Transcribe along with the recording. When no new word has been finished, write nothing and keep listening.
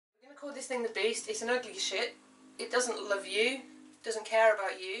call this thing the beast. It's an ugly shit. It doesn't love you, doesn't care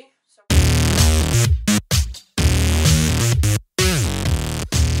about you. So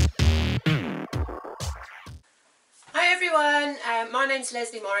hi everyone, my name's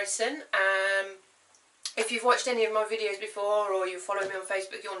Leslie Morrison. If you've watched any of my videos before or you follow me on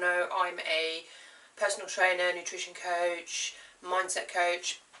Facebook, you'll know I'm a personal trainer, nutrition coach, mindset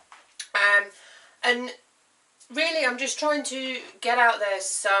coach. And really I'm just trying to get out there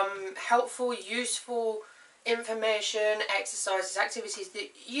some helpful, useful information, exercises, activities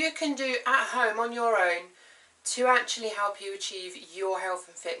that you can do at home on your own to actually help you achieve your health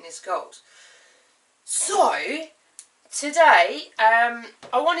and fitness goals. So today I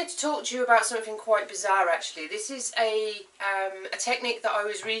wanted to talk to you about something quite bizarre actually. This is a technique that I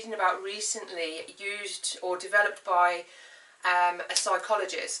was reading about recently, used or developed by a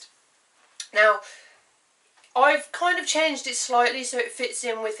psychologist. Now I've kind of changed it slightly so it fits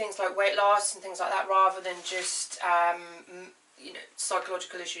in with things like weight loss and things like that, rather than just you know,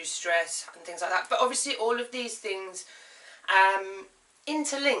 psychological issues, stress and things like that. But obviously all of these things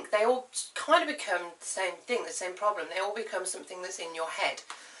interlink. They all kind of become the same thing, the same problem. They all become something that's in your head.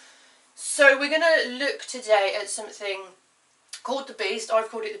 So we're going to look today at something called the beast. I've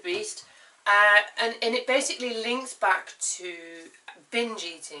called it the beast. And it basically links back to binge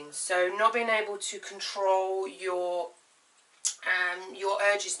eating, so not being able to control your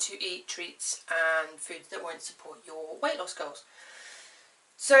urges to eat treats and foods that won't support your weight loss goals.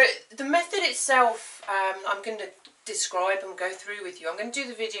 So the method itself, I'm going to describe and go through with you. I'm going to do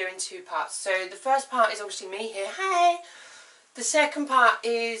the video in two parts. So the first part is obviously me here, hey. The second part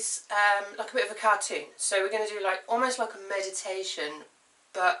is like a bit of a cartoon. So we're going to do like almost like a meditation,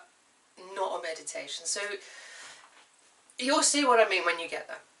 but not a meditation. So you'll see what I mean when you get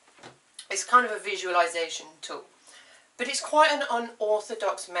there. It's kind of a visualization tool, but it's quite an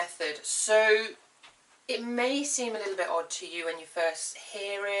unorthodox method, so it may seem a little bit odd to you when you first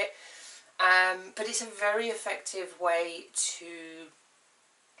hear it, but it's a very effective way to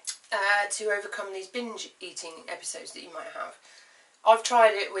overcome these binge eating episodes that you might have. I've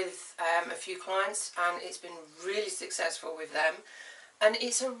tried it with a few clients and it's been really successful with them. And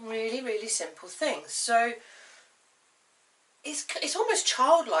it's a really, really simple thing. So it's almost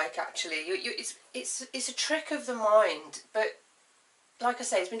childlike, actually. It's a trick of the mind. But like I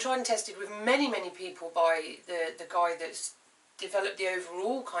say, it's been tried and tested with many, many people by the guy that's developed the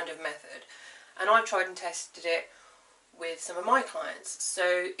overall kind of method. And I've tried and tested it with some of my clients.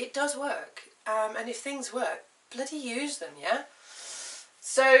 So it does work. And if things work, bloody use them, yeah?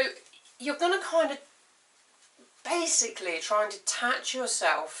 So you're going to kind of basically try and detach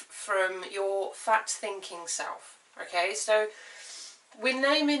yourself from your fact thinking self. Okay, so we're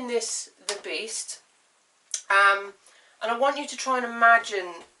naming this the beast, and I want you to try and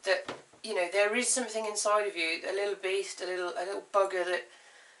imagine that, you know, there is something inside of you, a little beast, a little bugger that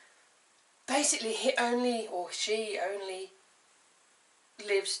basically he only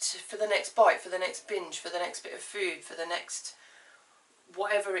lives for the next bite, for the next binge, for the next bit of food, for the next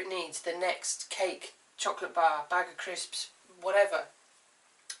whatever it needs, the next cake, chocolate bar, bag of crisps, whatever.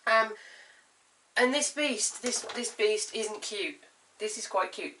 And this beast isn't cute. This is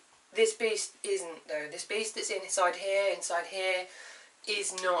quite cute. This beast isn't though. This beast that's inside here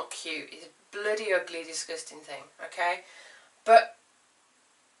is not cute. It's a bloody ugly, disgusting thing, okay? But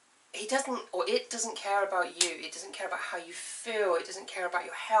he doesn't, or it doesn't care about you. It doesn't care about how you feel. It doesn't care about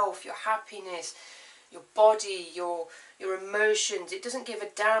your health, your happiness, your body, your emotions. It doesn't give a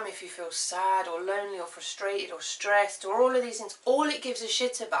damn if you feel sad or lonely or frustrated or stressed or all of these things. All it gives a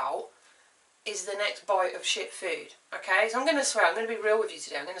shit about is the next bite of shit food. Okay, so I'm going to swear. I'm going to be real with you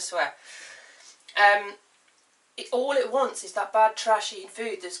today. I'm going to swear. All it wants is that bad, trashy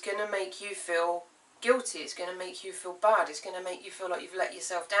food that's going to make you feel guilty. It's going to make you feel bad. It's going to make you feel like you've let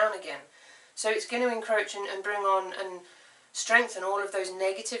yourself down again. So it's going to encroach and bring on and strengthen all of those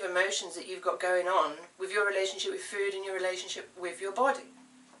negative emotions that you've got going on with your relationship with food and your relationship with your body.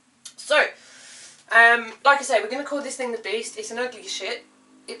 So, like I say, we're going to call this thing the beast. It's an ugly shit.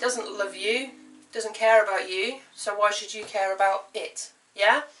 It doesn't love you, doesn't care about you, so why should you care about it?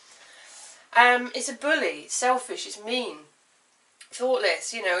 Yeah? It's a bully, it's selfish, it's mean,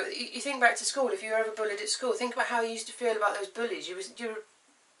 thoughtless. You know, you think back to school, if you were ever bullied at school, think about how you used to feel about those bullies. You were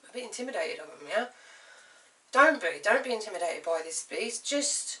a bit intimidated of them, yeah? Don't be intimidated by this beast.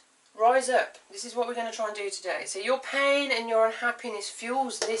 Just rise up. This is what we're going to try and do today. So your pain and your unhappiness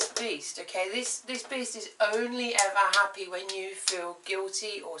fuels this beast, okay? This beast is only ever happy when you feel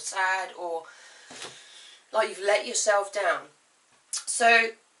guilty or sad or like you've let yourself down. So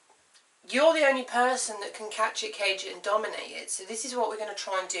you're the only person that can catch it, cage it and dominate it. So this is what we're going to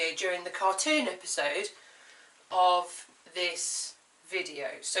try and do during the cartoon episode of this video.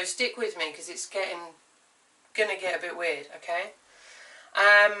 So stick with me because it's gonna get a bit weird, okay?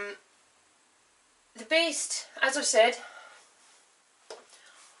 The beast, as I've said,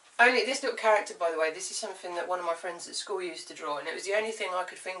 only this little character, by the way, this is something that one of my friends at school used to draw, and it was the only thing I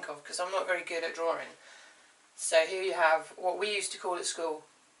could think of because I'm not very good at drawing. So here you have what we used to call at school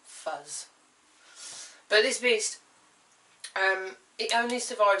fuzz. But this beast, it only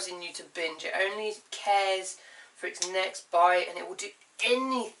survives in you to binge. It only cares for its next bite, and it will do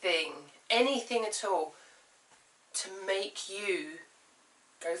anything at all to make you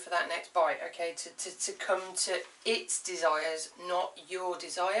go for that next bite, okay? To come to its desires, not your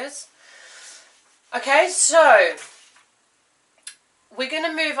desires. Okay, so we're going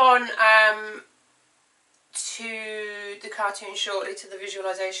to move on to the cartoon shortly, to the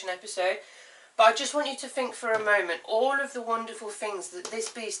visualization episode. But I just want you to think for a moment all of the wonderful things that this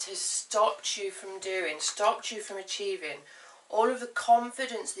beast has stopped you from doing, stopped you from achieving, all of the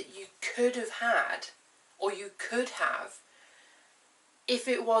confidence that you could have had, or you could have, if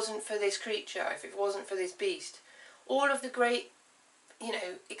it wasn't for this creature, if it wasn't for this beast. All of the great,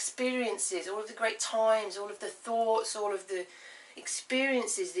 experiences, all of the great times, all of the thoughts, all of the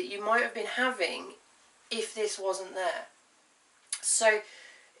experiences that you might have been having if this wasn't there. So,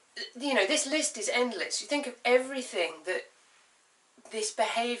 this list is endless. You think of everything that this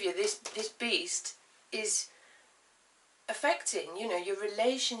behaviour, this beast is affecting, your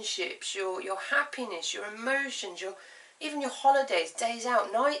relationships, your happiness, your emotions, even your holidays, days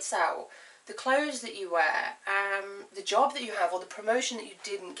out, nights out, the clothes that you wear, the job that you have, or the promotion that you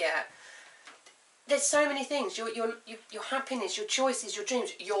didn't get. There's so many things. Your happiness, your choices, your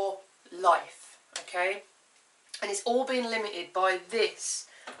dreams, your life, okay? And it's all being limited by this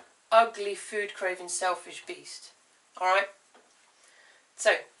ugly, food-craving, selfish beast. Alright?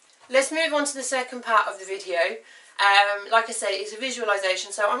 So, let's move on to the second part of the video. Like I say, it's a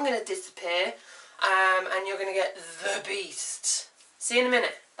visualization, so I'm going to disappear, and you're going to get the beast. See you in a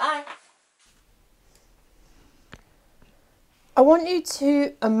minute. Bye. I want you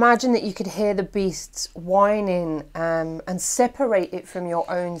to imagine that you could hear the beast's whining and separate it from your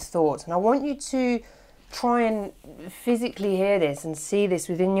own thoughts. And I want you to try and physically hear this and see this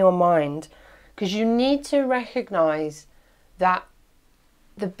within your mind, because you need to recognize that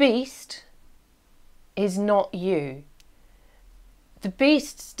the beast is not you. The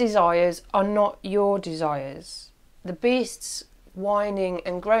beast's desires are not your desires. The beast's whining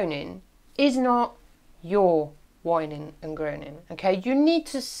and groaning is not your whining and groaning. Okay, you need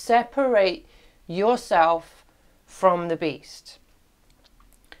to separate yourself from the beast.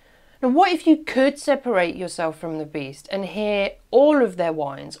 Now, what if you could separate yourself from the beast and hear all of their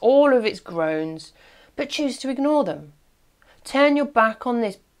whines, all of its groans, but choose to ignore them? Turn your back on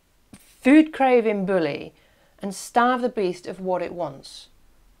this food-craving bully and starve the beast of what it wants.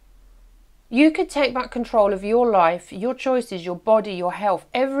 You could take back control of your life, your choices, your body, your health,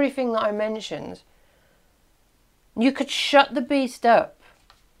 everything that I mentioned. You could shut the beast up,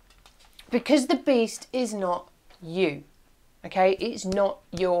 because the beast is not you. Okay, it's not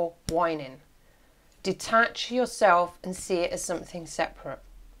your whining. Detach yourself and see it as something separate.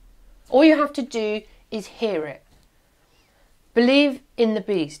 All you have to do is hear it. Believe in the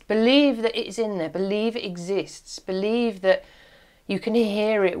beast. Believe that it's in there. Believe it exists. Believe that you can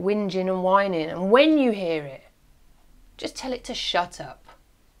hear it whinging and whining. And when you hear it, just tell it to shut up.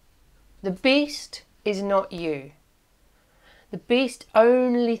 The beast is not you. The beast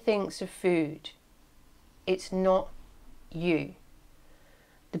only thinks of food. It's not you.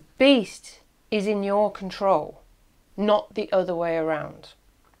 The beast is in your control, not the other way around.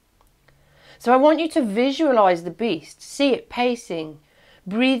 So I want you to visualize the beast, see it pacing,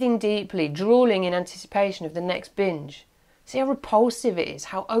 breathing deeply, drooling in anticipation of the next binge. See how repulsive it is,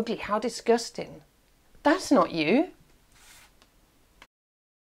 how ugly, how disgusting. That's not you.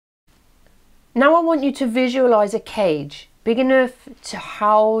 Now I want you to visualize a cage big enough to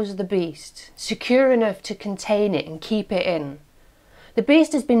house the beast, secure enough to contain it and keep it in. The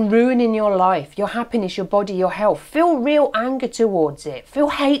beast has been ruining your life, your happiness, your body, your health. Feel real anger towards it. Feel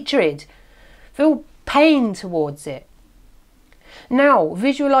hatred. Feel pain towards it. Now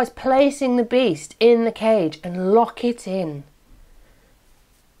visualize placing the beast in the cage and lock it in.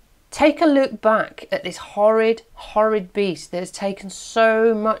 Take a look back at this horrid, horrid beast that has taken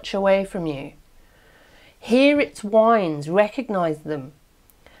so much away from you. Hear its whines, recognise them.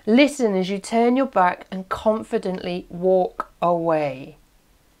 Listen as you turn your back and confidently walk away.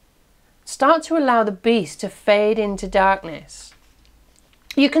 Start to allow the beast to fade into darkness.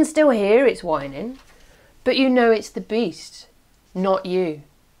 You can still hear its whining, but you know it's the beast, not you.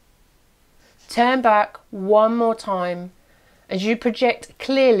 Turn back one more time as you project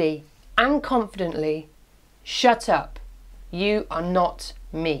clearly and confidently, shut up, you are not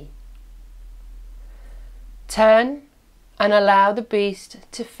me. Turn and allow the beast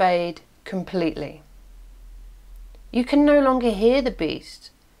to fade completely. You can no longer hear the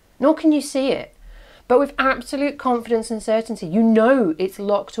beast, nor can you see it, but with absolute confidence and certainty, you know it's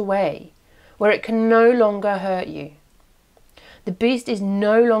locked away, where it can no longer hurt you. The beast is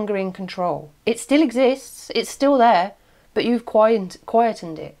no longer in control. It still exists, it's still there, but you've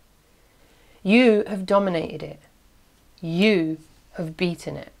quietened it. You have dominated it. You have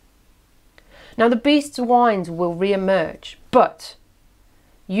beaten it. Now the beast's whines will re-emerge, but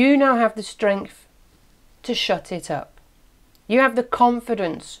you now have the strength to shut it up. You have the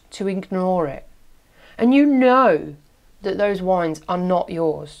confidence to ignore it. And you know that those whines are not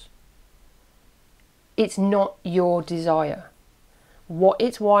yours. It's not your desire. What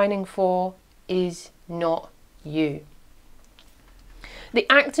it's whining for is not you. The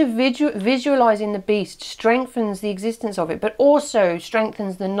act of visualizing the beast strengthens the existence of it, but also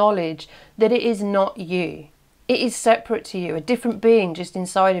strengthens the knowledge that it is not you. It is separate to you, a different being just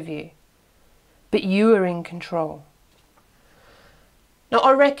inside of you. But you are in control. Now,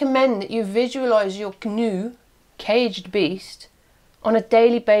 I recommend that you visualize your new caged beast on a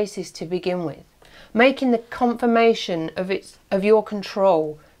daily basis to begin with, making the confirmation of your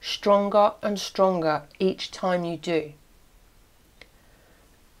control stronger and stronger each time you do.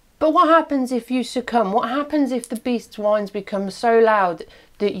 But what happens if you succumb? What happens if the beast's whines become so loud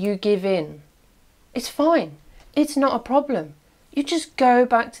that you give in? It's fine. It's not a problem. You just go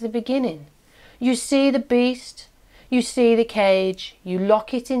back to the beginning. You see the beast, you see the cage, you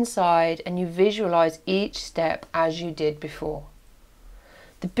lock it inside, and you visualize each step as you did before.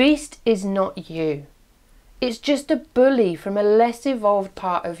 The beast is not you. It's just a bully from a less evolved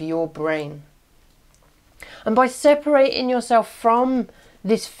part of your brain. And by separating yourself from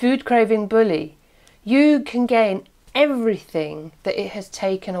this food craving bully, you can gain everything that it has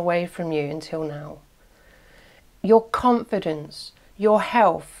taken away from you until now. Your confidence, your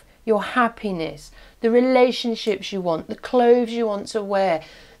health, your happiness, the relationships you want, the clothes you want to wear,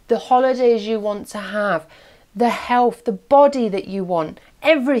 the holidays you want to have, the health, the body that you want,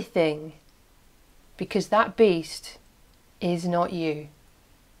 everything. Because that beast is not you.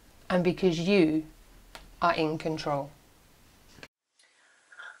 And because you are in control.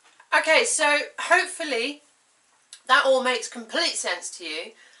 Okay, so hopefully that all makes complete sense to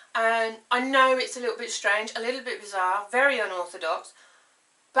you. And I know it's a little bit strange, a little bit bizarre, very unorthodox.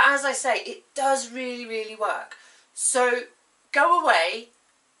 But as I say, it does really, really work. So go away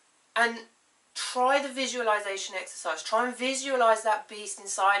and try the visualization exercise. Try and visualize that beast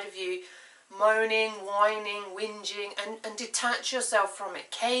inside of you, moaning, whining, whinging, and detach yourself from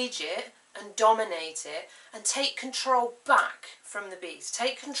it. Cage it and dominate it and take control back from the beast.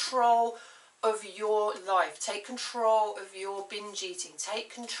 Take control of your life. Take control of your binge eating.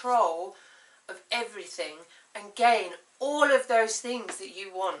 Take control of everything and gain all of those things that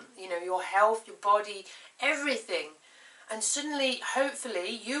you want. You know, your health, your body, everything. And suddenly,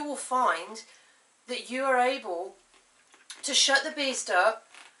 hopefully, you will find that you are able to shut the beast up,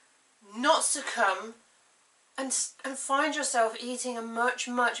 not succumb, and find yourself eating a much,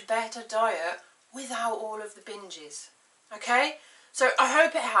 much better diet without all of the binges. Okay? So I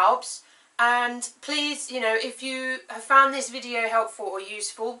hope it helps. And please, you know, if you have found this video helpful or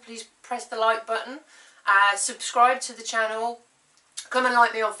useful, please press the like button. Subscribe to the channel. Come and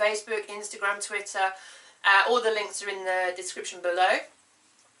like me on Facebook, Instagram, Twitter. All the links are in the description below.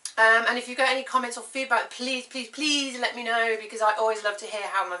 And if you've got any comments or feedback, please, please, please let me know, because I always love to hear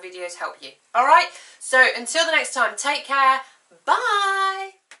how my videos help you. Alright, so until the next time, take care,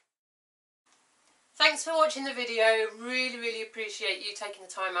 bye! Thanks for watching the video. Really, really appreciate you taking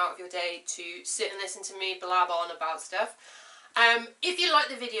the time out of your day to sit and listen to me blab on about stuff. If you like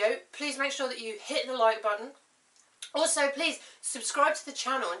the video, please make sure that you hit the like button. Also, please subscribe to the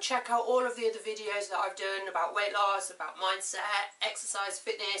channel and check out all of the other videos that I've done about weight loss, about mindset, exercise,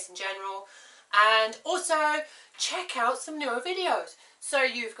 fitness in general. And also check out some newer videos. So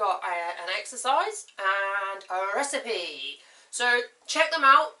you've got an exercise and a recipe. So check them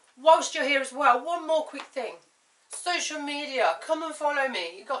out whilst you're here as well. One more quick thing. Social media, come and follow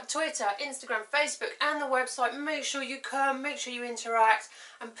me. You've got Twitter, Instagram, Facebook and the website. Make sure you come, make sure you interact,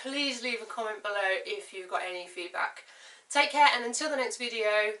 and please leave a comment below if you've got any feedback. Take care, and until the next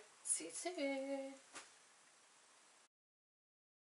video, see you soon.